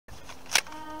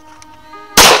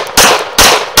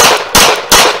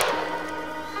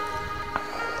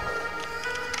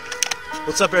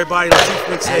What's up, everybody? Latif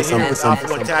Whitsett here with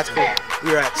Part1 Tactical.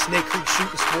 We are at Snake Creek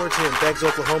Shooting Sports here in Beggs,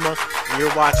 Oklahoma, and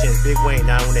you're watching Big Wayne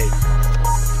 918.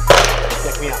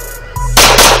 Check me out.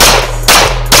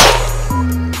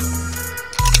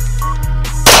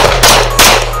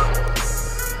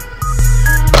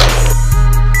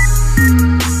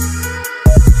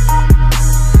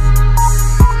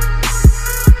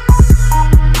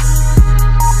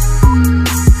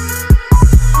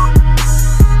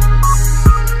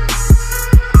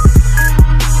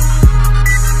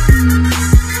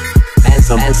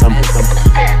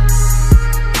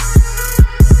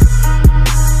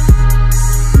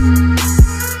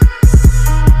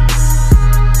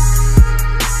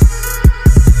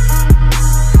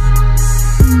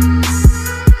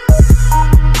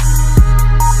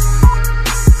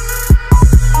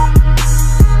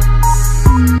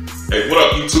 Hey, what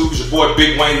up, YouTube? It's your boy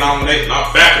Big Wayne 918, and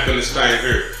I'm back up in this thing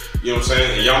here. You know what I'm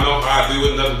saying? And y'all know how I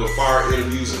do it, nothing but fire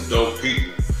interviews and dope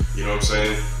people. You know what I'm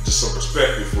saying? Just some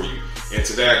perspective for you. And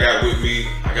today I got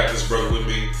this brother with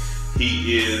me.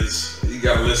 He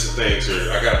got a list of things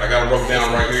here. I got him broken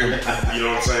down right here. You know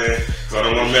what I'm saying? So I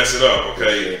don't want to mess it up,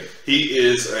 okay? He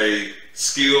is a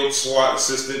skilled SWAT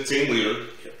assistant team leader,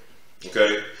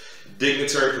 okay?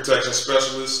 Dignitary protection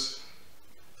specialist,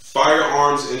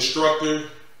 firearms instructor,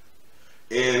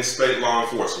 and state law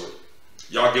enforcement.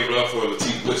 Y'all give it up for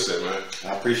Latif Whitsett, man.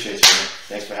 I appreciate you, man.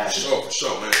 Thanks for having me. For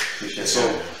sure, man. Appreciate so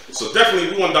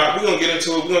definitely we're gonna get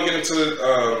into it. We're gonna get into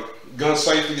gun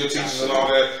safety, your teachers and all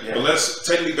that. Yeah. But let's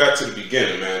take me back to the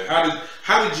beginning, man.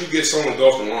 How did you get so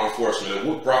engulfed in law enforcement, and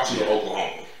what brought you to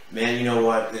Oklahoma? Man, you know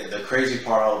what? The crazy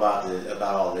part about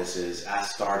all this is I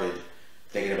started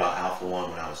thinking about Alpha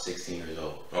One when I was 16 years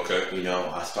old. Okay. You know,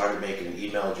 I started making an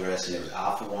email address, and it was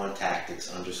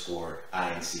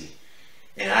Alpha1Tactics_INC,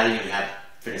 and I didn't even have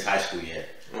finished high school yet.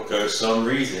 Okay. For some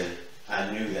reason,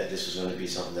 I knew that this was going to be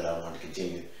something that I wanted to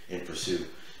continue and pursue.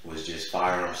 Was just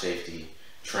firearm safety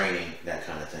training, that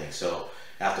kind of thing. So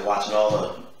after watching all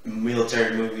the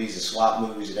military movies and SWAT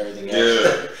movies and everything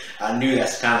else, I knew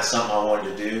that's kind of something I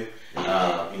wanted to do.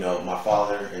 You know, my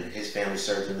father and his family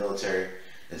served in the military.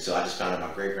 And so I just found out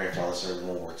my great-grandfather served in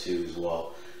World War II as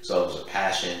well. So it was a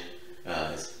passion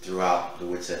throughout the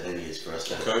Whitsett lineage for us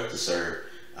to serve.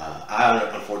 I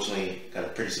unfortunately got a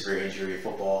pretty severe injury in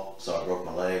football, so I broke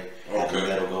my leg. I had a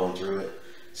medal going through it.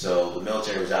 So the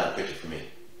military was out of the picture for me,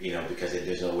 you know, because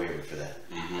there's no waiver for that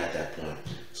at that point.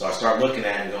 So I started looking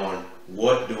at it and going,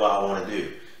 what do I want to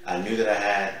do? I knew that I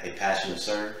had a passion to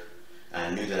serve. I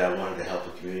knew that I wanted to help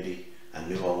the community. I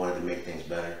knew I wanted to make things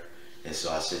better. And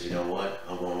so I said, you know what,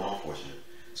 I'm going law enforcement.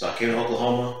 So I came to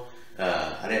Oklahoma.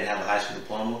 I didn't have a high school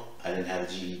diploma. I didn't have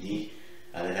a GED.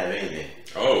 I didn't have anything.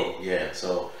 Oh. Yeah,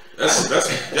 so. That's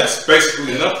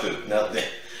basically nothing. Nothing.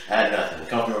 I had nothing. I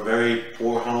come from a very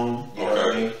poor home, you know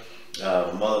what I mean?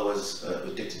 My mother was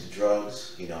addicted to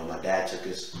drugs. You know, my dad took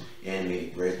us in,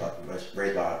 me raised by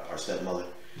our stepmother,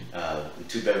 in a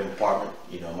 2-bedroom apartment.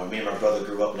 You know, me and my brother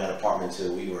grew up in that apartment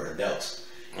until we were adults.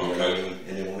 You know what I mean?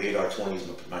 And then when we hit our 20s,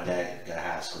 my dad got a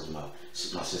house because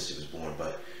my sister was born.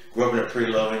 But grew up in a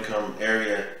pretty low income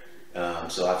area,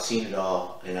 so I've seen it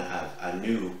all, and I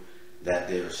knew that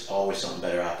there's always something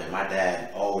better out there. My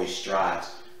dad always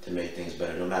strives to make things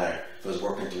better, no matter if it was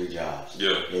working 3 jobs.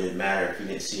 Yeah. It didn't matter if you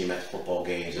didn't see him at the football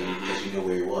games because you knew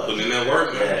where he was. But in that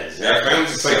work, man. Yeah, exactly.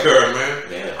 Families to take care of, man.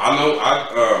 Yeah. I know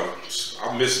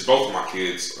I missed both of my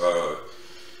kids'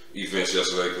 events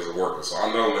yesterday because of working. So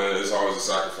I know, man, it's always a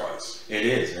sacrifice. It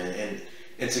is, man, and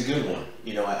it's a good one.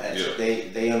 You know,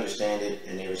 they understand it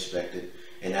and they respect it,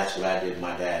 and that's what I did with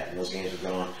my dad. When those games were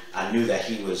going, I knew that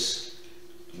he was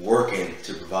working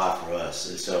to provide for us,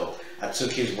 and so I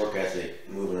took his work ethic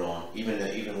moving on, even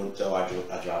though I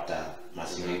dropped out my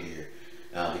senior year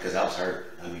because I was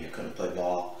hurt. I mean, I couldn't play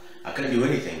ball. I couldn't do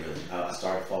anything really. I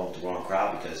started falling with the wrong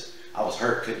crowd because I was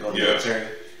hurt, couldn't go to the military.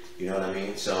 You know what I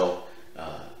mean? So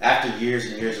after years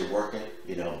and years of working,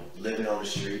 you know, living on the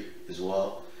street as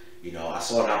well, you know, I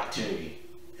saw an opportunity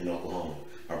in Oklahoma.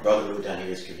 My brother moved down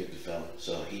here as a convicted felon,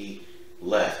 so he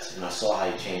left, and I saw how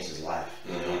he changed his life.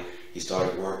 You know, he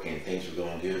started working, things were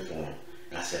going good for him.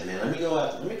 And I said, man, let me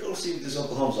go see what this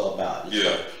Oklahoma's all about.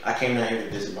 So I came down here to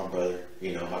visit my brother.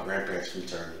 You know, my grandparents from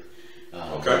Turley.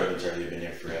 Brother in Turley, been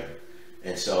there forever.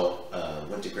 And so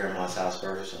went to grandma's house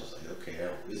first. I was like, okay,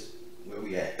 where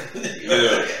we at?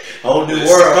 Whole new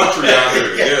world. Country out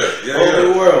here. Whole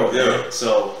new world. Yeah.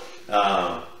 So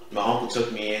my uncle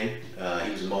took me in.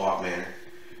 He was in Mohawk Manor,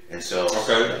 and so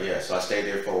so I stayed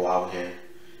there for a while with him,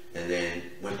 and then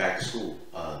went back to school.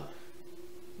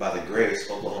 By the grace,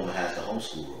 Oklahoma has the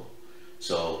homeschool rule,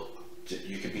 so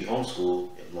you could be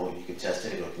homeschooled. You can test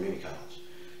in and go to community college.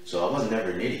 So I wasn't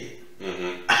never an idiot.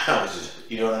 I was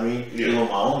just, you know what I mean? Doing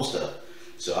my own stuff.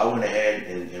 So I went ahead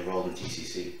and enrolled in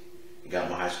TCC. Got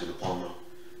my high school diploma.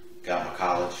 Got my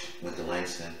college. Went to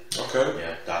Langston. Okay.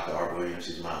 Yeah, Dr. Art Williams.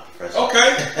 He's my professor.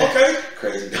 Okay.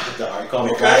 Crazy Dr. Art. You call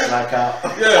me flashlight cop.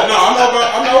 Yeah, no,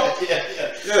 I know.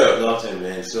 Yeah. Loved him,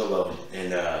 man. Still love him.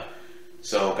 And and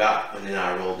then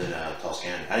I enrolled in Tulsa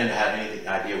County. I didn't have any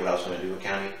idea what I was going to do with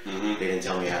county. They didn't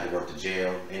tell me I had to work the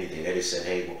jail, anything. They just said,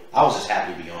 hey, well, I was just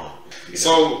happy to be on. You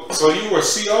know? So you were a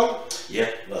CO?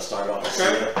 Yeah, I started off as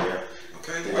CO. Yeah.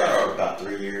 Okay, Did that for about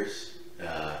 3 years,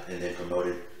 and then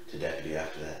promoted to deputy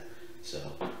after that. So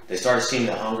they started seeing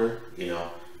the hunger, you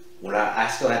know. When I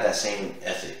still had that same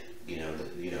ethic, you know,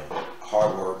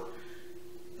 hard work,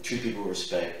 treat people with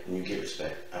respect, and you get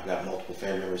respect. I've got multiple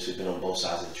family members who've been on both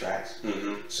sides of the tracks,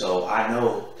 so I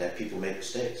know that people make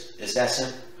mistakes. It's that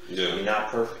simple. Yeah. You're not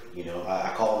perfect, you know.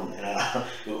 I call them, and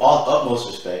with all utmost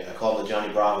respect, I call them the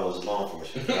Johnny Bravos of law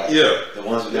enforcement. Right? The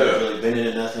ones who've never really been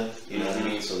into nothing, you know what I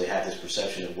mean? So they have this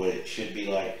perception of what it should be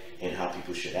like and how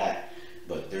people should act.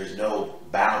 But there's no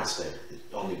balance there, it's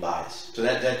only bias. So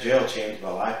that jail changed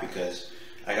my life because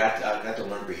I got to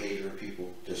learn behavior of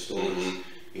people, their stories,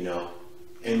 you know.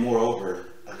 And moreover,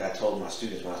 like I told my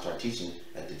students when I started teaching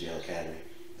at the jail academy,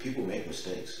 people make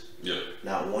mistakes.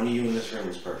 Not one of you in this room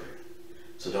is perfect.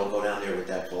 So don't go down there with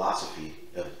that philosophy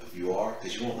of you are,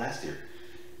 because you won't last here.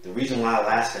 The reason why I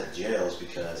lasted at jail is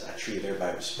because I treated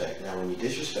everybody with respect. Now, when you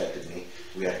disrespected me,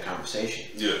 we had a conversation.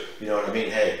 You know what I mean?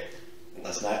 Hey,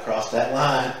 let's not cross that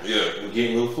line. We're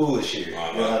getting a little foolish here. You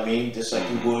know what I mean? Just like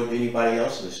you would anybody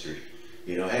else in the street.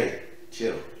 You know, hey,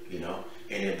 chill, you know?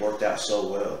 And it worked out so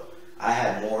well. I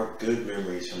had more good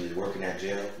memories from working at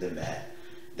jail than bad.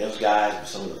 Those guys were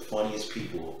some of the funniest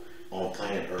people on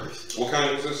planet Earth. What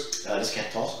county was this? This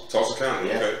Camp Tulsa. Tulsa County,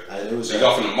 okay. It was, so you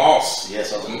got from the Moss.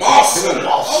 Yes, I was the Moss. The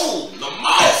Moss. Oh, the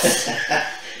Moss.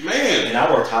 Man. And I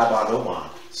worked high bond, no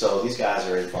bond. So these guys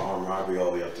are in for armed robbery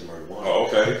all the way up to murder one. Oh,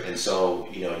 okay. And so,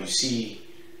 you know, you see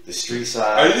the street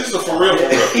side. Hey, this is for real.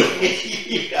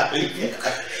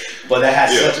 But I had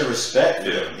such a respect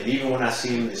for them. And even when I see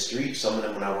them in the street, some of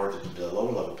them when I worked at the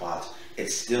lower level pods,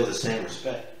 it's still the same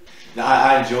respect. Now,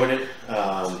 I enjoyed it.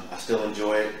 I still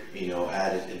enjoy it. You know,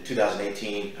 in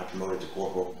 2018, I promoted to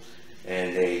corporal,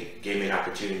 and they gave me an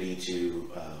opportunity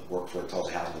to work for the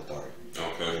Tulsa Housing Authority.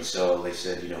 Okay. And so they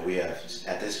said, you know, we have,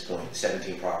 at this point,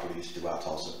 17 properties throughout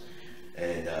Tulsa.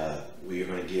 And we are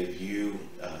going to give you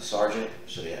a sergeant,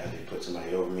 so they put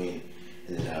somebody over me,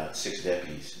 and then 6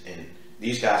 deputies. And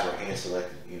these guys were hand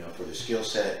selected, you know, for their skill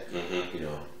set, you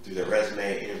know, through their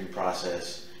resume, interview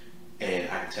process. And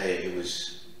I can tell you, it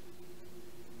was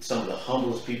some of the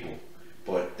humblest people,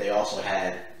 but they also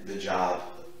had the job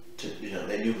to, you know,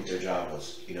 they knew what their job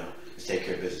was, you know, to take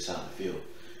care of business out in the field.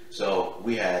 So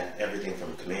we had everything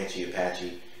from Comanche,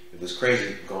 Apache. It was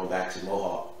crazy going back to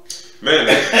Mohawk. Man,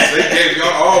 they gave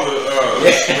y'all all the,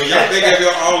 they gave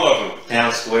y'all all of them.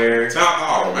 Town Square,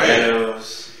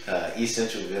 Meadows, East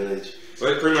Central Village. So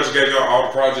they pretty much gave y'all all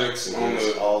the projects.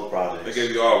 All the projects. They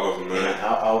gave you all of them, man. And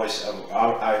I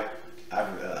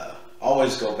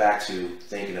always go back to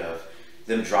thinking of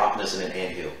them dropping us in an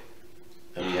anthill.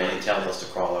 I mean, and telling us to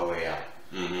crawl our way out.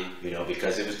 You know,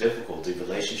 because it was difficult. The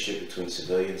relationship between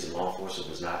civilians and law enforcement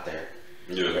was not there.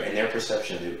 In their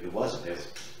perception, it wasn't. It was,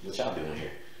 what y'all doing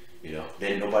here? You know,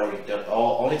 then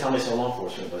only time they saw law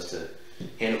enforcement was to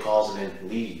handle calls and then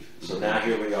leave. So now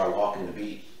here we are walking the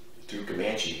beat through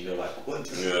Comanche. You know, like, what?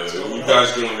 You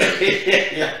guys doing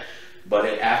that? But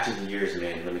after the years,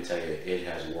 man, let me tell you, it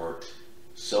has worked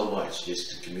so much.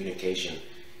 Just the communication,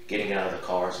 getting out of the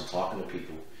cars and talking to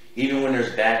people. Even when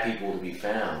there's bad people to be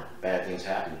found, bad things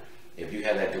happen. If you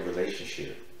have that good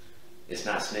relationship, it's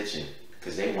not snitching,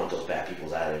 because they want those bad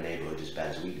people out of their neighborhood just as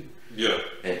bad as we do.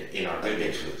 And in our good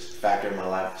neighborhoods, factor in my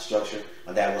life structure,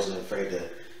 my dad wasn't afraid to,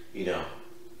 you know,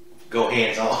 go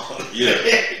hands on.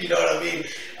 You know what I mean?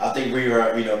 I think we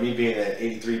were, you know, me being an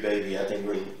 83 baby, I think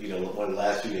we're, you know, one of the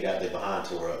last few that got their behind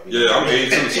tore up. I'm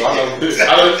 82, so I know this.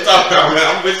 I know what you're talking about, man.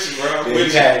 I'm with you, bro. I'm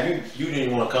with you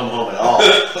didn't want to come home at all.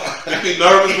 You be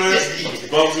nervous, man.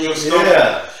 Bumps in your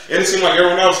stomach. And it seemed like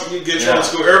everyone else, you get thrown to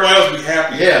school, everybody else be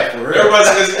happy. For real.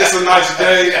 It's a nice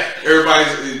day.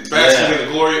 Everybody's basking in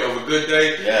the glory of a good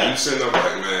day. And you sitting up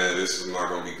like, man, this is not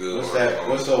going to be good.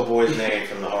 What's the old boy's name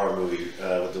from the horror movie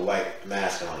with the white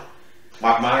mask on?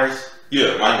 Mike Myers?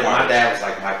 My dad was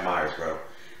like Mike Myers, bro.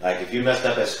 Like, if you messed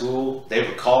up at school, they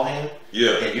would call him.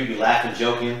 And you'd be laughing,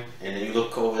 joking, and then you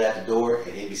look over at the door,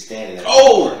 and he'd be standing there.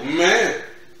 Oh, man.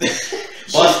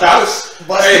 Bust out.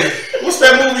 Hey, what's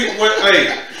that movie?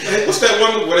 What's that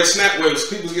one where they snap, where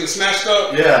people's getting snatched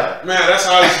up? Yeah. Man, that's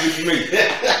how it used to be for me.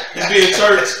 You be in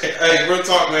church, hey, real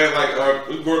talk, man, like,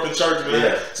 we grew up in church, man.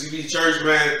 Yeah. So you be in church,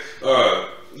 man,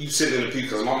 you sitting in the pew,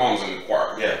 because my mom was in the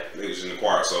choir. Yeah. They was in the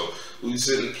choir, so we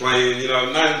sitting playing, you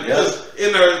know, Yeah. just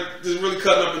in there, just really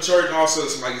cutting up in church, and all of a sudden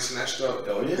somebody gets snatched up.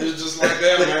 Oh, yeah. It's just like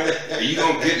that, man. And you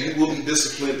will be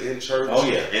disciplined in church. Oh,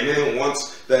 yeah. And then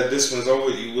once that discipline's over,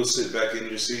 you will sit back in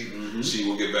your seat. Mm-hmm. She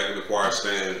will get back in the choir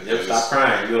stand. Yep, stop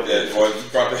crying. You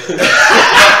probably.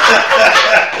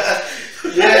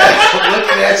 Yeah,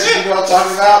 looking at you, you know what I'm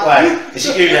talking about? Like, and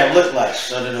she gave you that look like,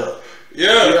 shut it up.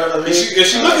 Yeah. You know what I mean? If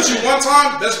she look at you one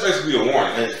time, that's basically a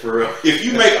warning. Hey, for real. If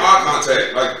you make eye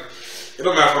contact, like, it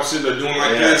don't matter if I'm sitting there doing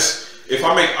like this. If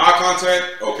I make eye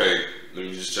contact, okay, let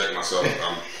me just check myself.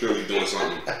 I'm clearly doing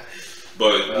something.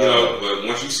 But, you know, but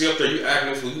once you see up there, you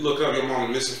acting fool, you look up, your mama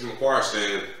missing from the choir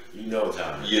stand. You know what's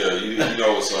happening. Yeah, you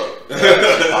know what's up.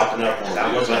 Popping up on.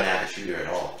 I wasn't an active shooter at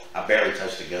all. I barely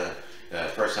touched a gun. The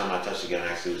first time I touched a gun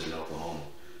actually was in Oklahoma.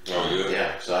 Oh, yeah?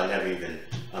 Yeah, so I never even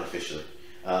unofficially.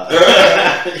 But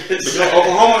you know,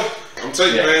 Oklahoma, I'm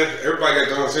telling you, man, everybody got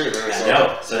guns here, man. I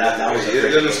know. So that was a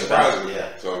it doesn't surprise me.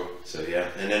 Yeah. So yeah,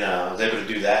 and then I was able to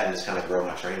do that and just kind of grow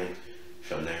my training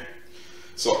from there.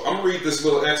 So I'm gonna read this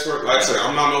little excerpt. Like I said,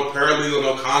 I'm not no paralegal,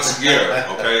 no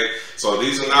concierge. Okay, so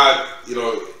these are not, you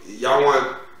know, y'all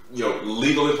want, you know,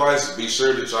 legal advice. Be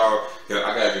sure that y'all. Yeah,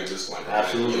 I gotta give a disclaimer.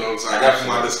 Absolutely. You know what I'm saying? I got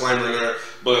my disclaimer in there,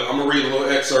 but I'm gonna read a little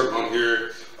excerpt on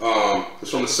here.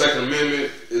 It's from the Second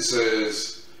Amendment. It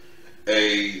says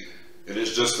and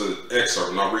it's just an excerpt.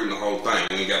 I'm not reading the whole thing.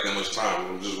 We ain't got that much time.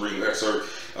 I'm just reading the excerpt.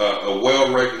 A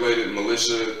well-regulated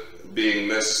militia being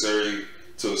necessary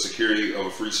to the security of a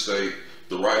free state,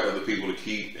 the right of the people to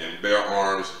keep and bear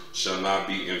arms shall not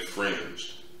be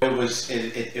infringed. It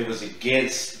was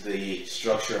against the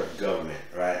structure of government,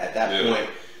 right? At that point,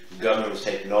 government was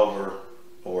taking over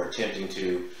or attempting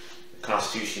to. The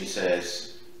Constitution says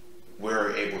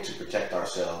we're able to protect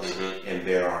ourselves and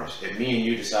bear arms. If me and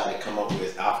you decide to come up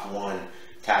with Part 1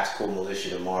 tactical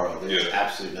militia tomorrow, there's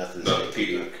absolutely nothing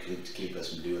to keep us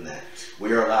from doing that.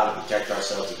 We are allowed to protect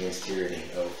ourselves against tyranny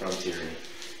or from tyranny.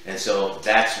 And so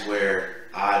that's where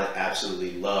I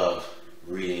absolutely love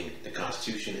reading the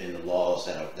Constitution and the laws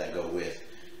that go with,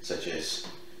 such as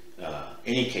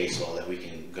any case law that we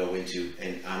can go into,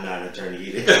 and I'm not an attorney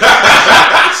either.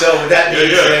 So with that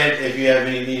being said, if you have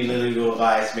any legal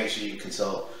advice, make sure you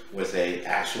consult with an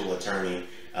actual attorney.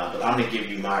 But I'm going to give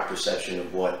you my perception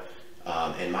of what,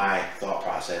 and my thought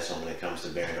process on when it comes to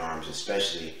bearing arms,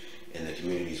 especially in the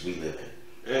communities we live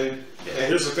in. And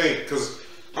here's the thing, because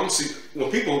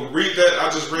when people read that, I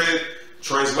just read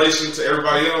translation to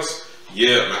everybody else.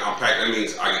 Yeah, man, I'm packing. That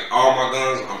means I get all my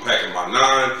guns. I'm packing my 9.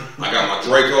 I got my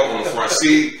Draco on the front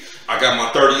seat. I got my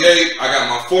 38. I got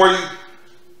my 40.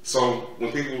 So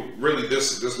when people really,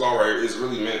 this law right here is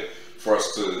really meant for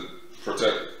us to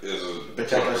protect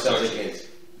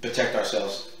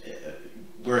ourselves.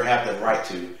 We have the right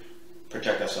to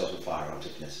protect ourselves with firearms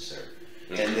if necessary.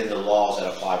 And then the laws that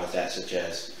apply with that, such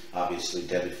as obviously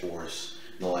deadly force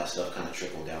and all that stuff, kind of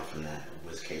trickle down from that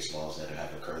with case laws that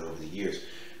have occurred over the years.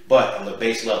 But on the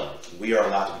base level, we are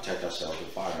allowed to protect ourselves with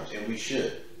firearms, and we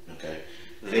should. Okay,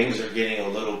 things are getting a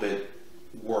little bit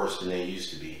worse than they used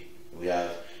to be. We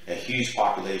have a huge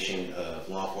population of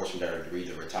law enforcement that are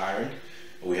either retiring,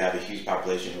 or we have a huge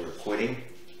population who are quitting,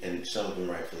 and some of them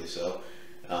rightfully so.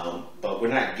 But we're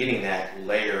not getting that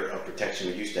layer of protection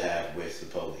we used to have with the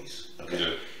police.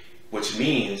 Okay, which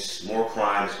means more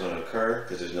crime is going to occur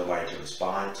because there's nobody to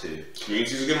respond to.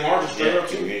 Communities are getting larger.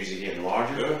 Communities are getting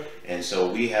larger, and so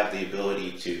we have the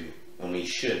ability to, and we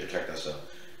should protect ourselves.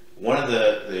 One of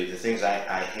the things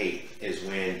I hate is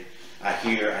when I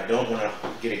hear I don't want to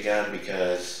get a gun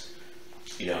because,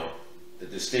 you know,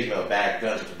 the stigma of bad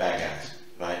guns are for bad guys.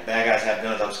 Right? Bad guys have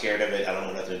guns. I'm scared of it. I don't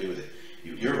want nothing to do with it.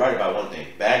 You're right about one thing.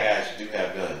 Bad guys do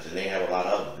have guns, and they have a lot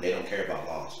of them. They don't care about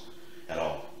laws at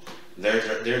all.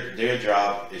 Their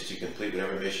job is to complete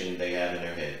whatever mission they have in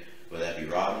their head, whether that be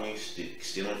robbing you,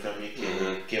 stealing from you,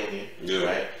 killing you,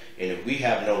 right? And if we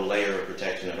have no layer of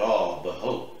protection at all, but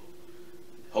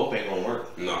hope ain't gonna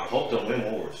work. No. Hope don't win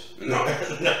wars. No.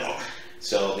 No.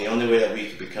 So the only way that we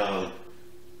can become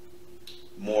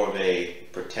more of a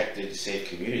protected, safe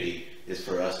community is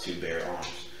for us to bear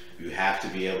arms. You have to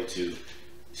be able to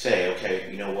say, okay,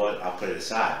 you know what, I'll put it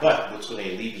aside. But what's going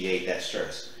to alleviate that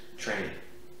stress? Training.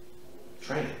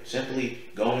 Simply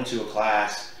going to a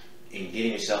class and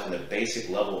getting yourself in a basic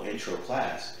level intro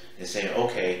class and saying,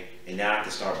 okay, and now I have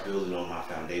to start building on my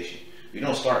foundation. You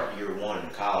don't start year 1 in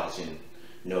college and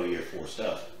know year 4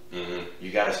 stuff.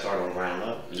 You got to start on ground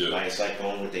level. Yeah. Like, it's like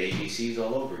going with the ABCs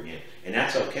all over again, and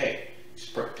that's okay.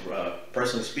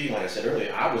 Personally speaking, like I said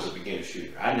earlier, I was a beginner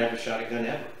shooter. I never shot a gun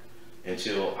ever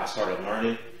until I started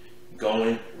learning,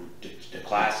 going to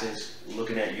classes,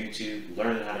 looking at YouTube,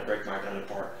 learning how to break my gun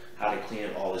apart, how to clean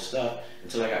up all this stuff,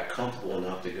 until I got comfortable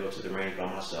enough to go to the range by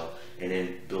myself and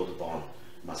then build upon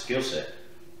my skill set.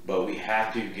 But we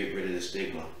have to get rid of the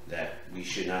stigma that we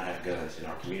should not have guns in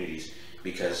our communities,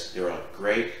 because there are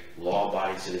great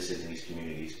law-abiding citizens in these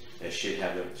communities that should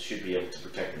be able to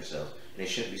protect themselves, and they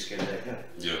shouldn't be scared of that gun.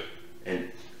 Yeah.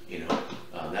 And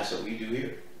that's what we do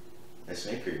here at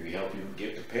Snake Creek. We help you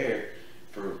get prepared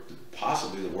for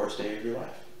possibly the worst day of your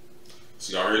life.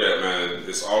 So y'all hear that, man?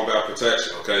 It's all about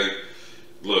protection, okay?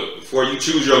 Look, before you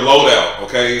choose your loadout,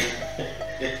 okay?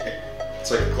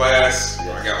 Take a class.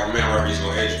 I got my man right here. He's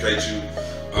gonna educate you,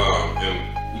 and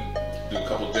we do a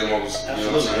couple demos. Absolutely, you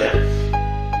know what I'm saying?